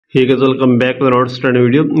Hey guys, welcome back to another study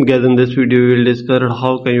video. Guys, in this video we will discuss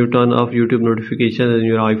how can you turn off YouTube notifications in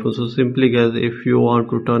your iPhone. So simply guys, if you want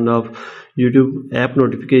to turn off YouTube app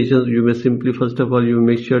notifications, you may simply first of all you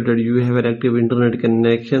make sure that you have an active internet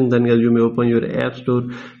connection. Then guys, you may open your app store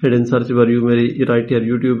and in search bar you may write here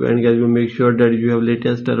YouTube, and guys, you make sure that you have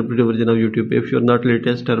latest updated version of YouTube. If you're not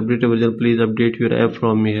latest updated version, please update your app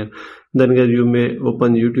from here. Then guys, you may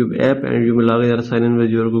open YouTube app and you may log in or sign in with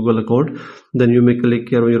your Google account. Then you may click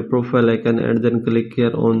here on your profile icon and then click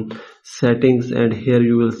here on settings, and here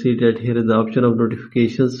you will see that here is the option of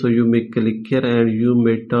notifications. So you may click here and you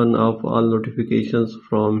may turn off all notifications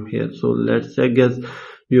from here. So let's check guys.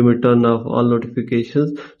 You may turn off all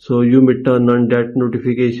notifications. So you may turn on that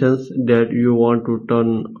notifications that you want to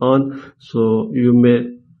turn on. So you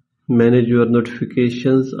may manage your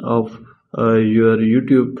notifications of your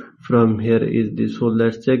YouTube from here is this. So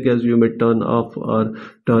let's check as you may turn off or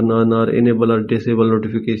turn on or enable or disable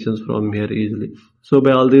notifications from here easily. So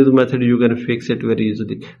by all these methods you can fix it very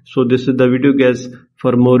easily. So this is the video guys.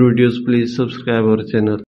 For more videos please subscribe our channel.